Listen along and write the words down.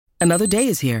Another day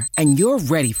is here, and you're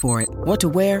ready for it. What to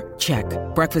wear? Check.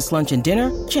 Breakfast, lunch, and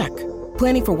dinner? Check.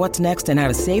 Planning for what's next and how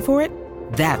to save for it?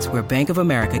 That's where Bank of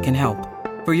America can help.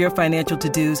 For your financial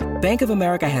to-dos, Bank of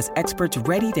America has experts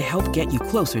ready to help get you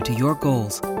closer to your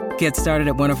goals. Get started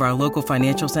at one of our local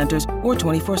financial centers or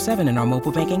 24/7 in our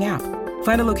mobile banking app.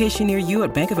 Find a location near you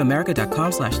at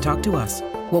bankofamerica.com/talktous.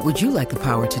 What would you like the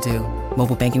power to do?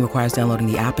 Mobile banking requires downloading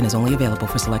the app and is only available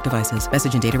for select devices.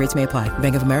 Message and data rates may apply.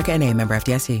 Bank of America N.A., member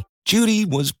FDIC. Judy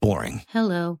was boring.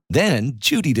 Hello. Then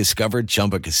Judy discovered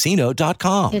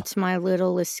ChumbaCasino.com. It's my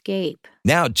little escape.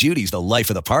 Now Judy's the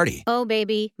life of the party. Oh,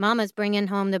 baby, mama's bringing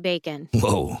home the bacon.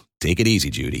 Whoa, take it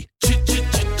easy, Judy.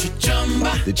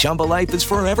 The Chumba life is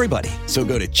for everybody. So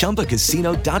go to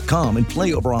ChumbaCasino.com and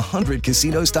play over 100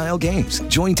 casino-style games.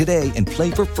 Join today and play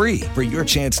for free for your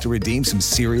chance to redeem some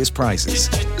serious prizes.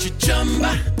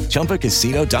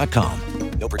 ChumbaCasino.com.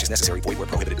 No purchase necessary. Void where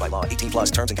prohibited by law.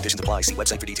 18+ terms and conditions apply. See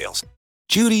website for details.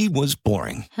 Judy was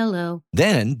boring. Hello.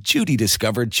 Then Judy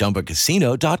discovered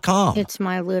ChumbaCasino.com. It's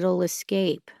my little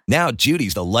escape. Now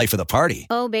Judy's the life of the party.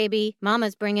 Oh, baby,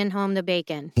 mama's bringing home the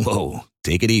bacon. Whoa,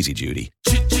 take it easy, Judy.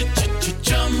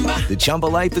 The Chumba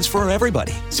life is for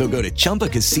everybody. So go to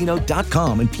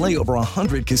ChumbaCasino.com and play over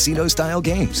 100 casino-style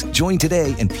games. Join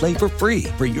today and play for free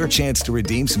for your chance to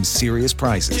redeem some serious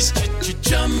prizes.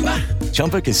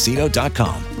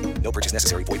 ChumbaCasino.com. No purchase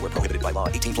necessary. Void where prohibited by law.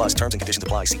 18+ terms and conditions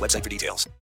apply. See website for details.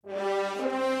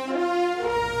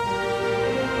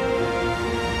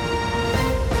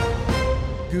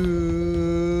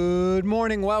 Good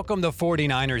morning. Welcome to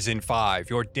 49ers in 5,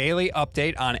 your daily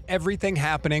update on everything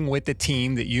happening with the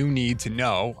team that you need to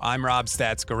know. I'm Rob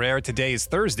Stats Guerrera. Today is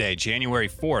Thursday, January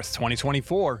 4th,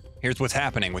 2024. Here's what's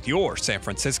happening with your San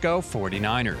Francisco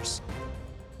 49ers.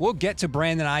 We'll get to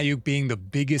Brandon Ayuk being the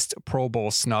biggest Pro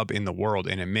Bowl snub in the world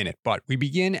in a minute, but we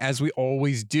begin, as we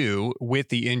always do, with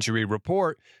the injury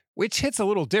report, which hits a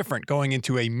little different going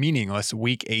into a meaningless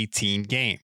Week 18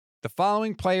 game. The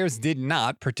following players did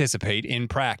not participate in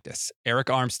practice: Eric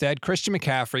Armstead, Christian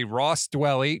McCaffrey, Ross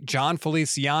Dwelley, John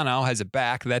Feliciano has a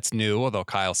back that's new, although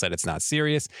Kyle said it's not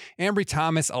serious, Ambry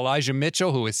Thomas, Elijah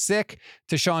Mitchell, who is sick,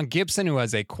 Tashawn Gibson, who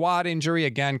has a quad injury,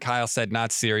 again, Kyle said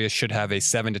not serious, should have a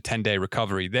 7 to 10 day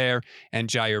recovery there, and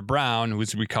Jair Brown,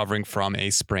 who's recovering from a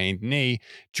sprained knee.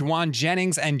 Juwan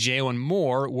Jennings and Jalen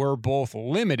Moore were both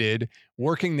limited,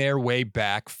 working their way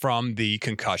back from the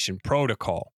concussion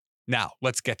protocol. Now,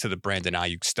 let's get to the Brandon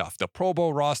Ayuk stuff. The Pro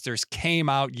Bowl rosters came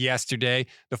out yesterday.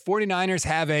 The 49ers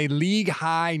have a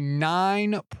league-high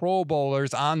 9 Pro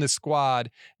Bowlers on the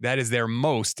squad. That is their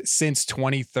most since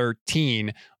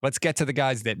 2013. Let's get to the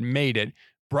guys that made it.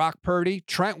 Brock Purdy,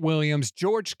 Trent Williams,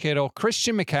 George Kittle,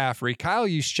 Christian McCaffrey, Kyle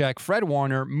Juszczyk, Fred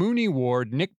Warner, Mooney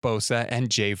Ward, Nick Bosa, and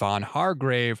Javon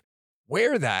Hargrave.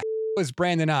 Where the hell is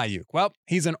Brandon Ayuk? Well,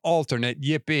 he's an alternate,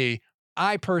 yippee.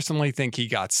 I personally think he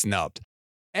got snubbed.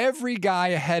 Every guy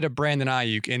ahead of Brandon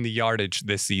Ayuk in the yardage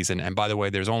this season, and by the way,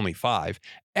 there's only 5,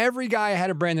 every guy ahead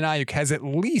of Brandon Ayuk has at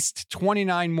least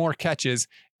 29 more catches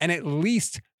and at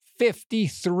least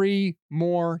 53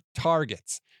 more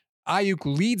targets. Ayuk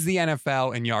leads the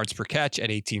NFL in yards per catch at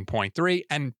 18.3,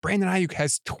 and Brandon Ayuk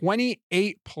has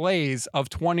 28 plays of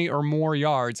 20 or more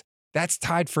yards. That's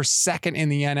tied for second in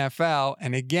the NFL,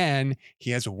 and again,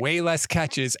 he has way less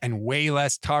catches and way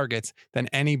less targets than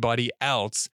anybody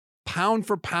else. Pound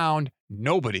for pound,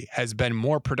 nobody has been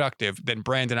more productive than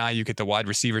Brandon Ayuk at the wide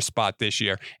receiver spot this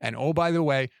year. And oh, by the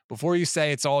way, before you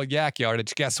say it's all yak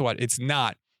yardage, guess what? It's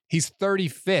not. He's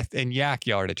 35th in yak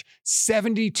yardage.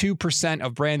 72%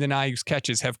 of Brandon Ayuk's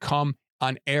catches have come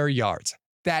on air yards.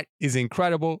 That is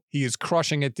incredible. He is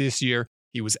crushing it this year.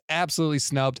 He was absolutely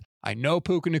snubbed. I know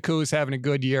Puka Nacua is having a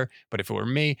good year, but if it were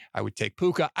me, I would take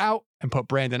Puka out and put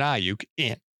Brandon Ayuk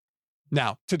in.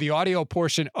 Now, to the audio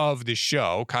portion of the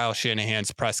show, Kyle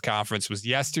Shanahan's press conference was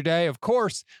yesterday. Of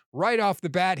course, right off the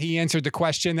bat, he answered the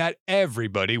question that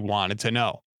everybody wanted to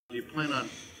know. Do you plan on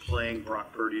playing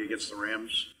Brock Purdy against the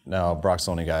Rams? No, Brock's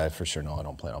the only guy for sure. No, I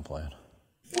don't plan on playing.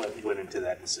 What went into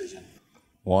that decision?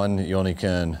 One, you only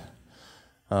can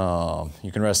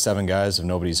rest 7 guys if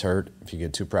nobody's hurt. If you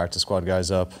get 2 practice squad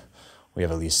guys up, we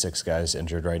have at least 6 guys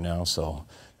injured right now. So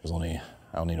I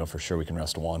only know for sure we can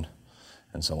rest 1.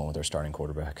 And someone with their starting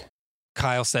quarterback.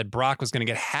 Kyle said Brock was going to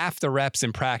get half the reps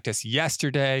in practice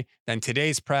yesterday. Then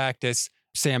today's practice,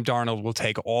 Sam Darnold will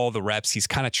take all the reps. He's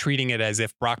kind of treating it as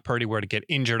if Brock Purdy were to get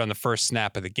injured on the first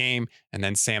snap of the game, and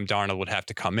then Sam Darnold would have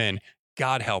to come in.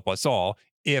 God help us all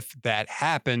if that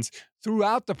happens.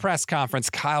 Throughout the press conference,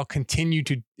 Kyle continued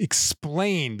to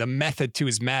explain the method to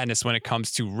his madness when it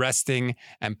comes to resting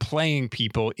and playing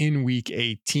people in Week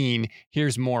 18.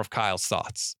 Here's more of Kyle's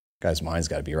thoughts. Guy's mind's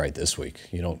got to be right this week.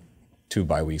 You 2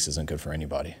 bye weeks isn't good for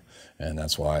anybody. And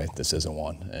that's why this isn't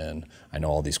one. And I know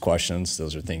all these questions.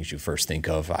 Those are things you first think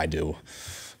of. I do,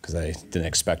 because I didn't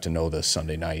expect to know this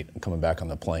Sunday night coming back on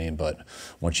the plane. But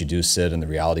once you do sit and the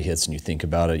reality hits and you think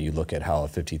about it, you look at how a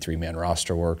 53-man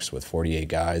roster works with 48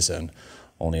 guys and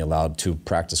only allowed 2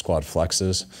 practice squad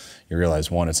flexes. You realize,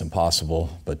 1, it's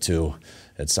impossible, but 2,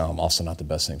 it's also not the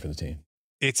best thing for the team.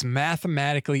 It's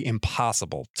mathematically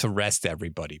impossible to rest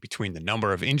everybody between the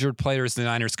number of injured players the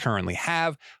Niners currently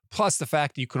have, plus the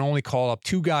fact that you can only call up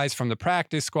 2 guys from the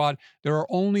practice squad. There are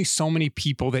only so many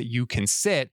people that you can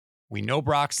sit. We know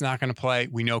Brock's not going to play.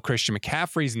 We know Christian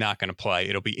McCaffrey's not going to play.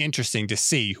 It'll be interesting to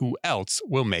see who else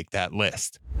will make that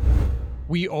list.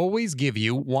 We always give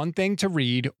you one thing to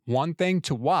read, one thing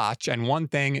to watch, and one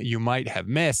thing you might have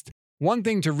missed. One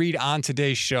thing to read on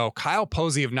today's show, Kyle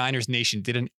Posey of Niners Nation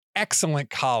did an excellent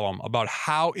column about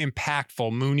how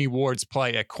impactful Mooney Ward's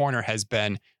play at corner has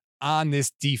been on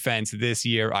this defense this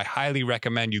year. I highly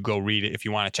recommend you go read it. If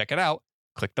you want to check it out,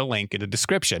 click the link in the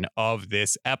description of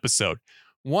this episode.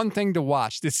 One thing to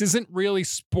watch. This isn't really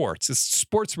sports. It's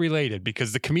sports related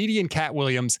because the comedian Cat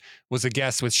Williams was a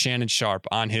guest with Shannon Sharp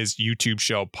on his YouTube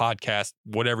show, podcast,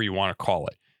 whatever you want to call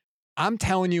it. I'm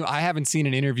telling you, I haven't seen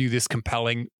an interview this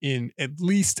compelling in at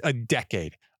least a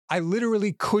decade. I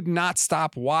literally could not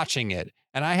stop watching it.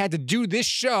 And I had to do this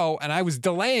show, and I was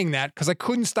delaying that because I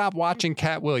couldn't stop watching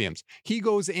Cat Williams. He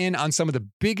goes in on some of the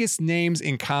biggest names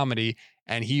in comedy,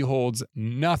 and he holds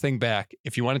nothing back.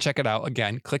 If you want to check it out,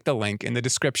 again, click the link in the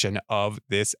description of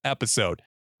this episode.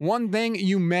 One thing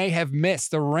you may have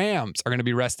missed, the Rams are going to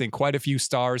be resting quite a few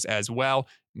stars as well.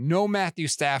 No Matthew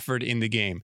Stafford in the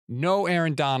game. No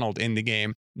Aaron Donald in the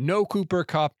game. No Cooper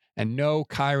Kupp, and no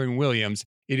Kyren Williams.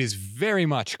 It is very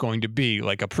much going to be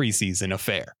like a preseason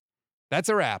affair. That's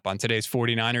a wrap on today's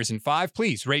 49ers in 5.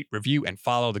 Please rate, review, and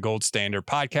follow the Gold Standard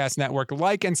Podcast Network.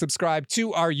 Like and subscribe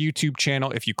to our YouTube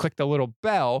channel. If you click the little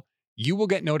bell, you will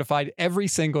get notified every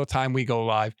single time we go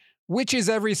live, which is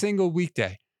every single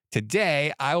weekday.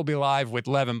 Today, I will be live with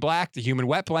Levin Black, the Human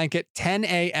Wet Blanket, 10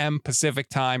 a.m. Pacific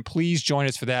time. Please join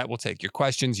us for that. We'll take your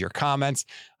questions, your comments.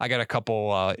 I got a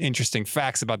couple interesting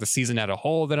facts about the season as a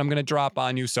whole that I'm going to drop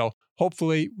on you. So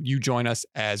hopefully you join us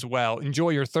as well.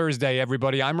 Enjoy your Thursday,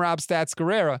 everybody. I'm Rob Stats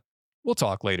Guerrera. We'll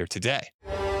talk later today.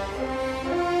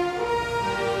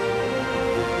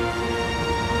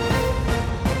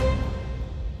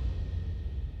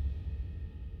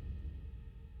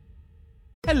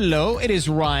 Hello, it is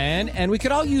Ryan, and we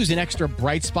could all use an extra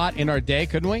bright spot in our day,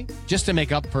 couldn't we? Just to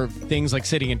make up for things like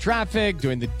sitting in traffic,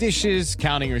 doing the dishes,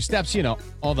 counting your steps, you know,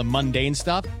 all the mundane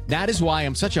stuff. That is why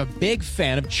I'm such a big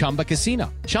fan of Chumba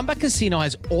Casino. Chumba Casino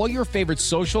has all your favorite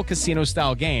social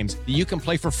casino-style games that you can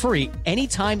play for free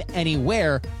anytime,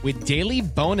 anywhere with daily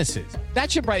bonuses.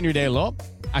 That should brighten your day a little.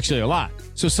 Actually, a lot.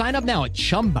 So sign up now at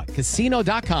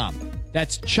ChumbaCasino.com.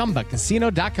 That's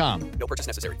ChumbaCasino.com. No purchase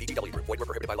necessary. VGW Group. Void where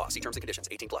prohibited by law. See terms and conditions.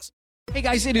 18+. Hey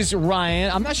guys, it is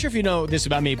Ryan. I'm not sure if you know this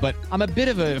about me, but I'm a bit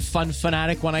of a fun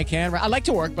fanatic when I can. I like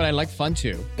to work, but I like fun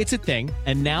too. It's a thing.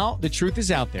 And now the truth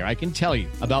is out there. I can tell you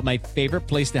about my favorite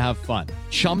place to have fun.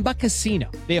 Chumba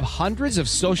Casino. They have hundreds of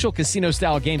social casino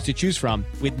style games to choose from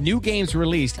with new games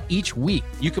released each week.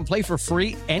 You can play for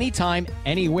free anytime,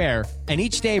 anywhere. And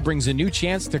each day brings a new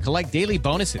chance to collect daily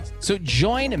bonuses. So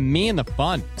join me in the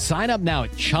fun. Sign up now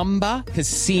at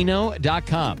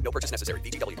ChumbaCasino.com. No purchase necessary.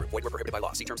 VGW Group. Void where prohibited by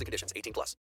law. See terms and conditions.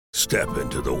 18+. Step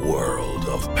into the world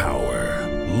of power,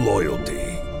 loyalty,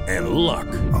 and luck.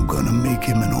 I'm gonna make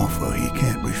him an offer he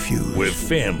can't refuse. With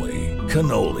family,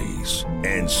 cannolis,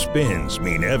 and spins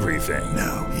mean everything.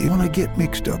 Now, you wanna get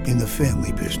mixed up in the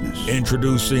family business.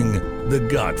 Introducing The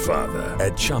Godfather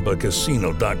at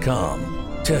ChumbaCasino.com.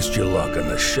 Test your luck in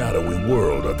the shadowy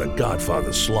world of The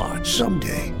Godfather slot.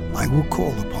 Someday, I will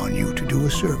call upon you to do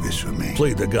a service for me.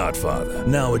 Play The Godfather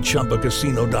now at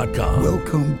ChumbaCasino.com.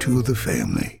 Welcome to the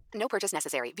family. No purchase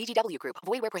necessary. VGW Group.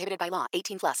 Void where prohibited by law.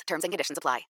 18+. Terms and conditions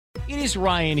apply. It is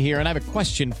Ryan here, and I have a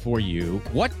question for you.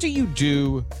 What do you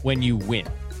do when you win?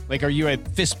 Like, are you a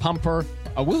fist pumper,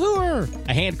 a woohooer,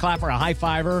 a hand clapper, a high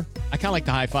fiver? I kind of like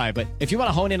the high five, but if you want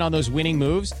to hone in on those winning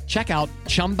moves, check out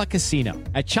Chumba Casino.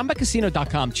 At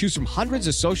ChumbaCasino.com, choose from hundreds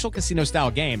of social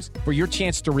casino-style games for your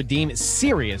chance to redeem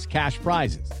serious cash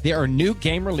prizes. There are new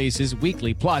game releases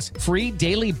weekly, plus free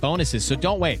daily bonuses, so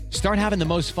don't wait. Start having the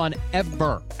most fun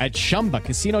ever at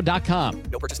ChumbaCasino.com.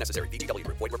 No purchase necessary. VGW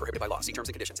Group. Void where prohibited by law. See terms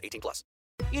and conditions. 18+.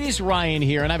 It is Ryan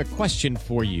here, and I have a question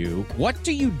for you. What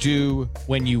do you do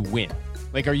when you win?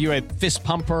 Like, are you a fist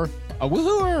pumper, A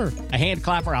woo-hooer, a hand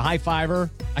clapper, a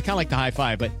high-fiver. I kind of like the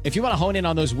high-five, but if you want to hone in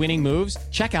on those winning moves,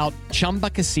 check out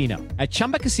Chumba Casino. At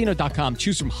ChumbaCasino.com,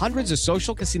 choose from hundreds of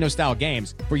social casino-style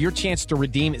games for your chance to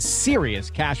redeem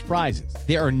serious cash prizes.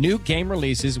 There are new game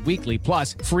releases weekly,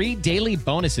 plus free daily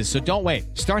bonuses. So don't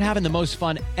wait. Start having the most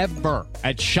fun ever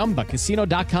at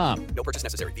ChumbaCasino.com. No purchase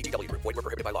necessary. VGW Group. Void where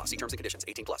prohibited by law. See terms and conditions.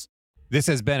 18+. This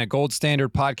has been a Gold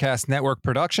Standard Podcast Network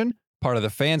production, part of the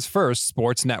Fans First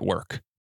Sports Network.